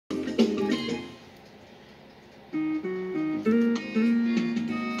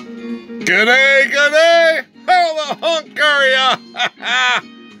G'day, g'day! How the hunk are ya?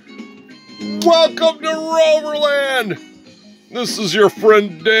 Welcome to Rover Land. This is your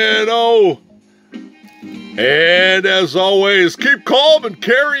friend Dan-O. And as always, keep calm and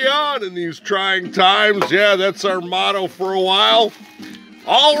carry on in these trying times. Yeah, that's our motto for a while.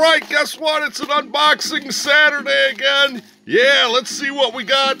 All right, guess what? It's an unboxing Saturday again. Yeah, let's see what we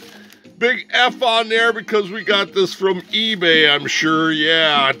got. Big F on there because we got this from eBay, I'm sure.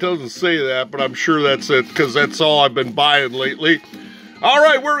 Yeah, it doesn't say that, but I'm sure that's it because that's all I've been buying lately. All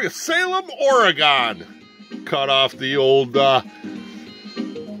right, we're in Salem, Oregon. Cut off the old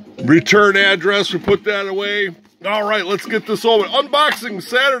return address. We put that away. All right, let's get this over. Unboxing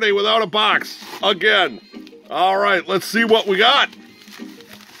Saturday without a box again. All right, let's see what we got.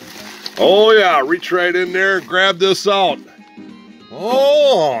 Oh, yeah, reach right in there and grab this out.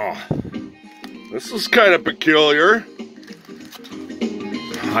 Oh, this is kind of peculiar.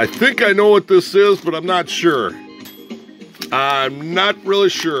 I think I know what this is, but I'm not sure. I'm not really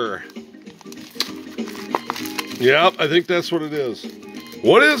sure. Yep, I think that's what it is.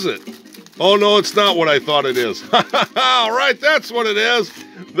 What is it? Oh, no, it's not what I thought it is. All right, that's what it is.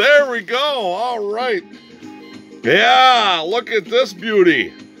 There we go. All right. Yeah, look at this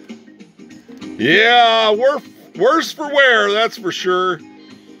beauty. Yeah, worse for wear, that's for sure.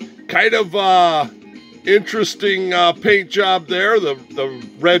 Kind of interesting paint job there, the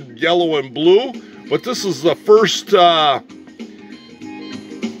red, yellow, and blue. But this is the first part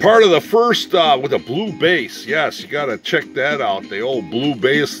of the first with a blue base. Yes, you got to check that out, the old blue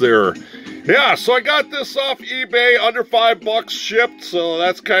base there. Yeah, so I got this off eBay, under $5 shipped, so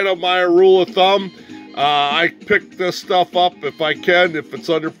that's kind of my rule of thumb. I pick this stuff up if I can, if it's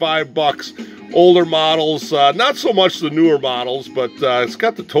under $5. Older models, not so much the newer models, but it's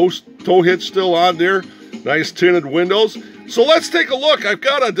got the tow hitch still on there. Nice tinted windows. So let's take a look. I've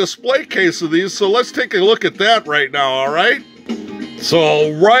got a display case of these, so let's take a look at that right now, all right?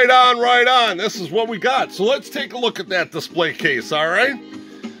 So right on. This is what we got. So let's take a look at that display case, all right?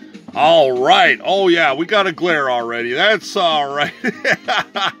 All right. Oh, yeah, we got a glare already. That's all right.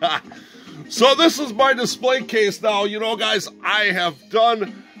 So this is my display case now. You know, guys, I have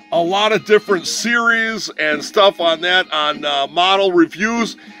done a lot of different series and stuff on that, on model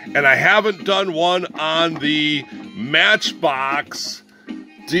reviews, and I haven't done one on the Matchbox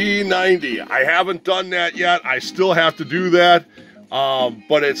D90. I haven't done that yet. I still have to do that,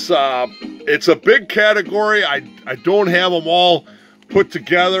 but it's a big category. I don't have them all put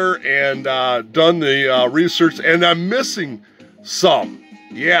together and done the research, and I'm missing some.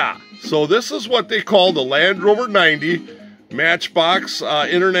 Yeah, so this is what they call the Land Rover 90 Matchbox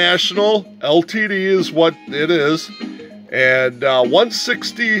International LTD is what it is, and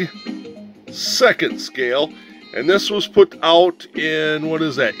 1/62nd scale, and this was put out in, what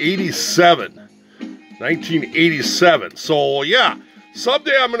is that, 1987. So yeah,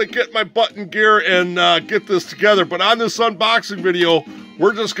 someday I'm gonna get my button gear and get this together, but on this unboxing video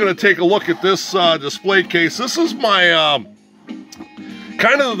we're just gonna take a look at this display case. This is my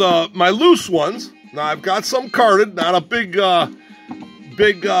kind of my loose ones. Now, I've got some carded, not a big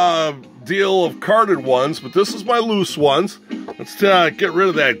deal of carded ones, but this is my loose ones. Let's get rid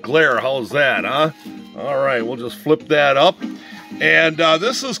of that glare. How's that, huh? All right, we'll just flip that up. And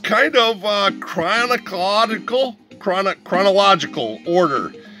this is kind of chronological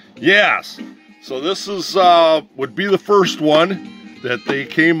order. Yes. So this is would be the first one that they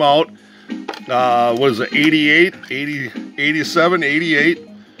came out. What is it, 88, 80, 87, 88.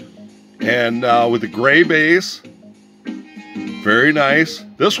 And with the gray base, very nice.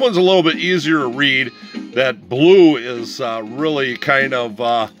 This one's a little bit easier to read. That blue is really kind of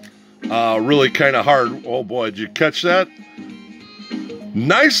hard. Oh boy, did you catch that?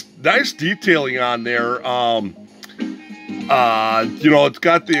 Nice detailing on there. You know, it's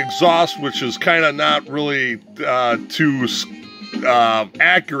got the exhaust, which is kind of not really too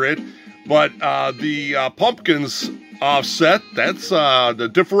accurate, but the pumpkins offset, that's the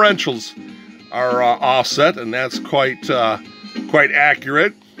differentials are offset, and that's quite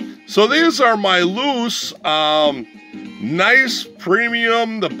accurate. So these are my loose, nice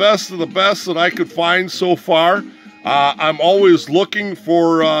premium, the best of the best that I could find so far. I'm always looking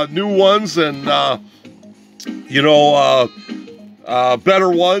for new ones and you know, better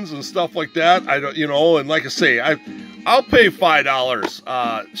ones and stuff like that. I don't, you know, and like I say, I'll pay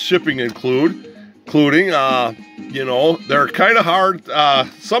 $5 shipping including. You know, they're kind of hard.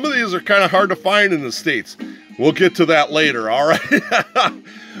 Some of these are kind of hard to find in the States. We'll get to that later, all right?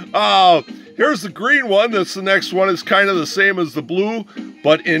 Here's the green one. That's the next one. It's kind of the same as the blue,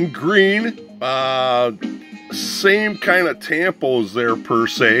 but in green. Same kind of tampos there per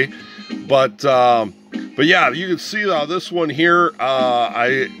se. But yeah, you can see this one here.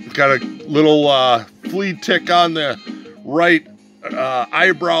 I got a little flea tick on the right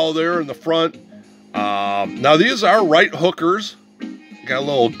eyebrow there in the front. Now these are right hookers. Got a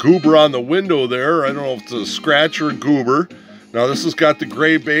little goober on the window there. I don't know if it's a scratch or a goober. Now this has got the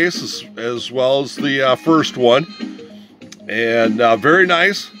gray base as well as the first one. And very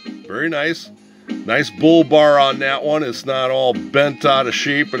nice, very nice. Nice bull bar on that one. It's not all bent out of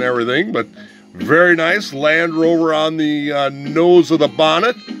shape and everything, but very nice. Land Rover on the nose of the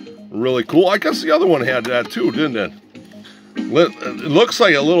bonnet. Really cool. I guess the other one had that too, didn't it? It looks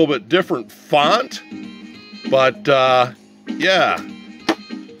like a little bit different font, but yeah.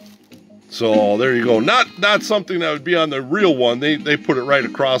 So there you go. Not something that would be on the real one. They put it right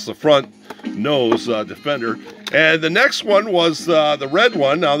across the front nose Defender. And the next one was the red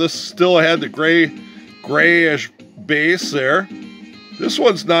one. Now this still had the grayish base there. This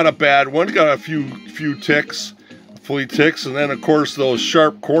one's not a bad one. Got a few ticks, flea ticks, and then of course those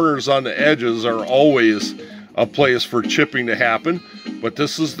sharp corners on the edges are always a place for chipping to happen. But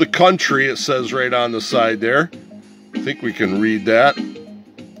this is the country, it says right on the side there. I think we can read that.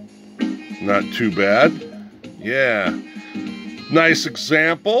 Not too bad. Yeah. Nice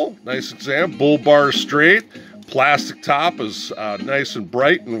example. Nice example. Bull bar straight. Plastic top is nice and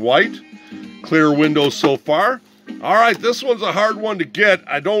bright and white. Clear windows so far. All right, this one's a hard one to get.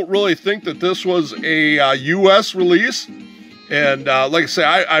 I don't really think that this was a U.S. release. And like I say,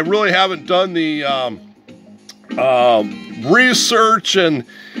 I really haven't done the research and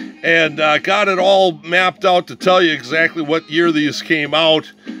got it all mapped out to tell you exactly what year these came out.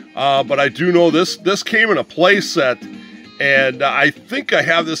 But I do know this came in a play set, and I think I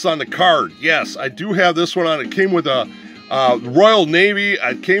have this on the card. Yes, I do have this one on. It came with a Royal Navy.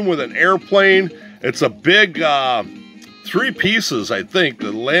 It came with an airplane. It's a big 3 pieces, I think.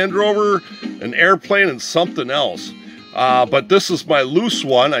 The Land Rover, an airplane, and something else. But this is my loose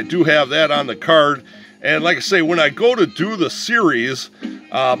one. I do have that on the card. And like I say, when I go to do the series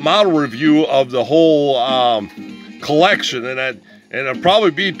model review of the whole collection, and it'll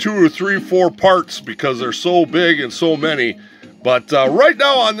probably be 2 or 3, 4 parts because they're so big and so many. But right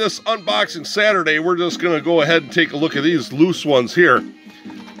now on this unboxing Saturday, we're just going to go ahead and take a look at these loose ones here.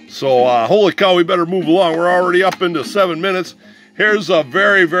 So holy cow, we better move along. We're already up into 7 minutes. Here's a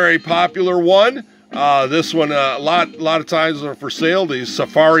very, very popular one. This one, a lot of times are for sale. The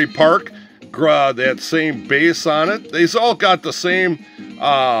Safari Park, that same base on it. They've all got the same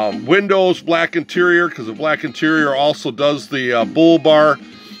windows, black interior, because the black interior also does the bull bar.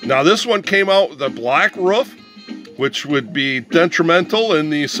 Now this one came out with a black roof, which would be detrimental in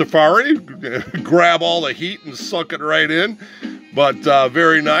the Safari. Grab all the heat and suck it right in. But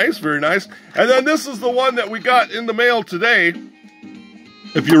very nice, very nice. And then this is the one that we got in the mail today,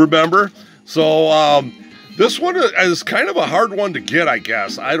 if you remember. So this one is kind of a hard one to get, I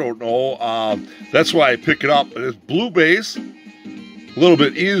guess. I don't know. That's why I pick it up. It's blue base. A little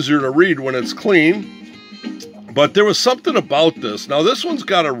bit easier to read when it's clean. But there was something about this. Now this one's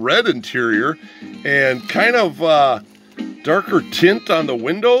got a red interior and kind of darker tint on the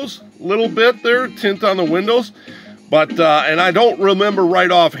windows. A little bit there, tint on the windows. But, and I don't remember right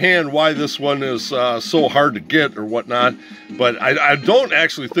offhand why this one is so hard to get or whatnot. But I don't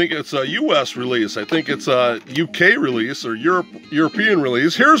actually think it's a U.S. release. I think it's a UK release or European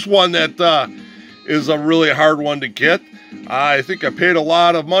release. Here's one that is a really hard one to get. I think I paid a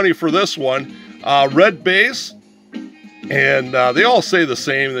lot of money for this one. Red base. And they all say the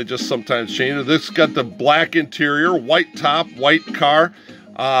same. They just sometimes change it. This got the black interior, white top, white car.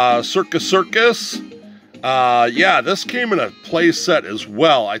 Circus. Yeah, this came in a play set as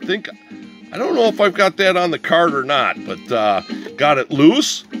well. I don't know if I've got that on the card or not, but got it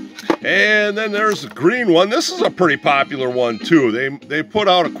loose. And then there's the green one. This is a pretty popular one too. They put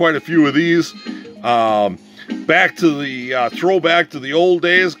out quite a few of these. Back to the throwback to the old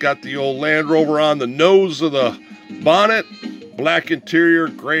days. Got the old Land Rover on the nose of the bonnet. Black interior,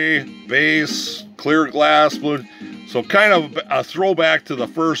 gray base, clear glass, blue. So kind of a throwback to the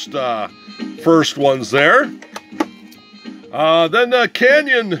first ones there. Then the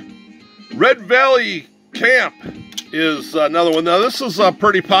Canyon Red Valley Camp is another one. Now this is a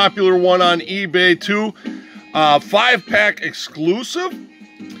pretty popular one on eBay too. 5-pack exclusive.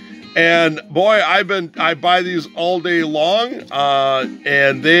 And boy, I buy these all day long,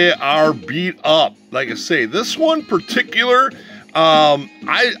 and they are beat up. Like I say, this one particular,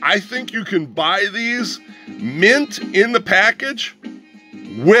 I think you can buy these mint in the package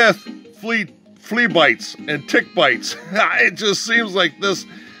with flea bites and tick bites. It just seems like this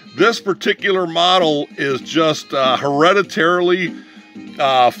particular model is just hereditarily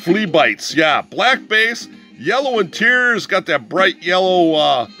flea bites. Yeah, black base, yellow interiors, got that bright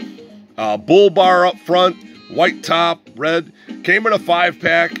yellow bull bar up front, white top, red. Came in a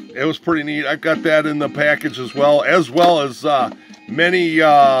 5-pack. It was pretty neat. I've got that in the package as well as many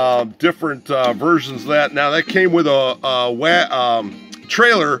different versions of that. Now, that came with a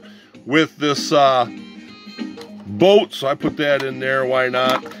trailer with this boat, so I put that in there. Why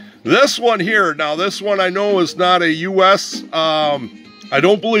not? This one here, now this one I know is not a U.S., I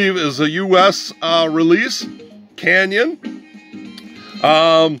don't believe is a U.S. Release. Canyon.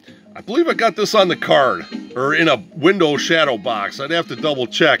 I believe I got this on the card, or in a window shadow box. I'd have to double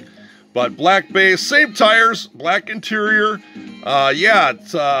check. But black base, same tires, black interior. Yeah,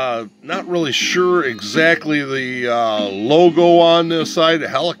 it's not really sure exactly the logo on this side. A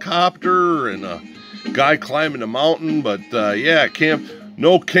helicopter and a guy climbing a mountain. But yeah,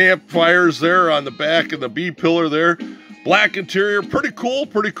 no campfires there on the back of the B pillar there. Black interior, pretty cool,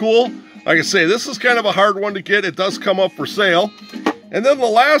 pretty cool. Like I say, this is kind of a hard one to get. It does come up for sale. And then the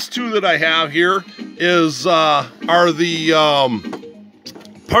last two that I have here are the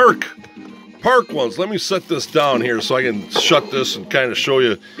park ones. Let me set this down here so I can shut this and kind of show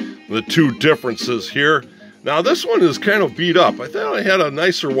you the two differences here. Now this one is kind of beat up. I thought I had a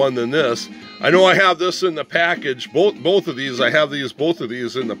nicer one than this. I know I have this in the package. Both of these, I have both of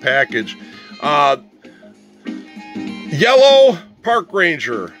these in the package. Yellow Park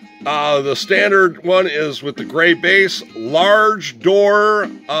Ranger. The standard one is with the gray base, large door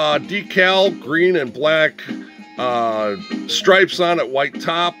decal, green and black stripes on it, white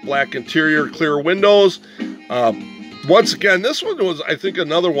top, black interior, clear windows. Once again, this one was, I think,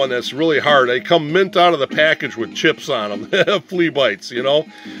 another one that's really hard. They come mint out of the package with chips on them, flea bites, you know.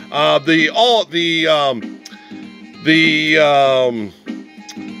 The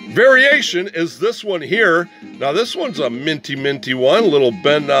variation is this one here. Now this one's a minty one, a little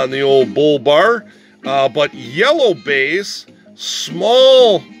bend on the old bull bar, but yellow base,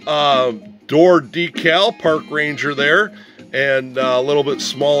 small door decal, Park Ranger there, and a little bit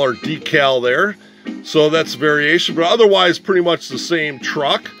smaller decal there. So that's variation, but otherwise pretty much the same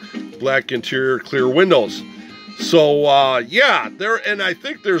truck. Black interior, clear windows. So yeah, and I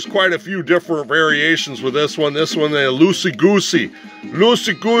think there's quite a few different variations with this one. This one, the loosey-goosey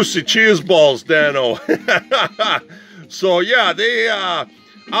cheese balls, Dano. So yeah, they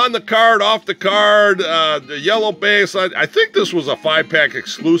on the card, off the card, the yellow base. I think this was a 5-pack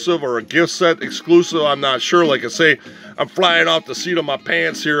exclusive or a gift set exclusive. I'm not sure. Like I say, I'm flying off the seat of my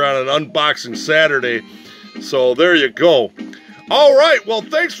pants here on an unboxing Saturday. So there you go. All right, well,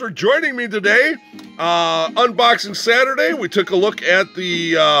 thanks for joining me today. Unboxing Saturday, we took a look at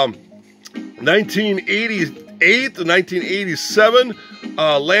the 1988, the 1987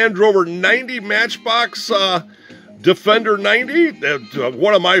 Land Rover 90 Matchbox Defender 90.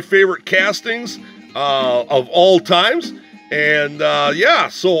 One of my favorite castings of all times. And yeah,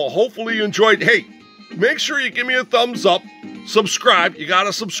 so hopefully you enjoyed. Hey, make sure you give me a thumbs up. Subscribe. You got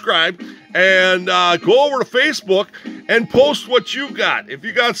to subscribe. And go over to Facebook and post what you got. If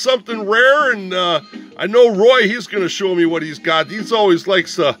you got something rare, and I know Roy, he's going to show me what he's got. He's always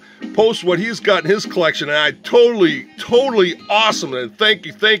likes to post what he's got in his collection. And I totally awesome. And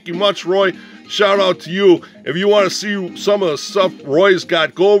thank you much, Roy. Shout out to you. If you want to see some of the stuff Roy's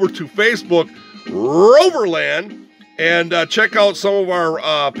got, go over to Facebook, Rover Land, and check out some of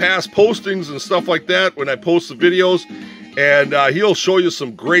our past postings and stuff like that when I post the videos. And he'll show you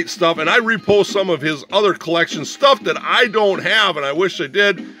some great stuff. And I repost some of his other collection stuff that I don't have, and I wish I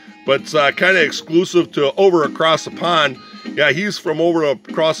did, but it's kind of exclusive to over across the pond. Yeah, he's from over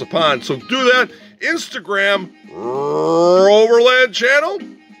across the pond. So do that. Instagram, Rover Land channel.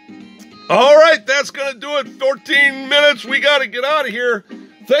 All right, that's going to do it. 14 minutes. We got to get out of here.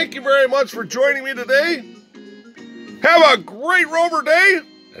 Thank you very much for joining me today. Have a great Rover day,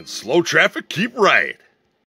 and slow traffic, keep right.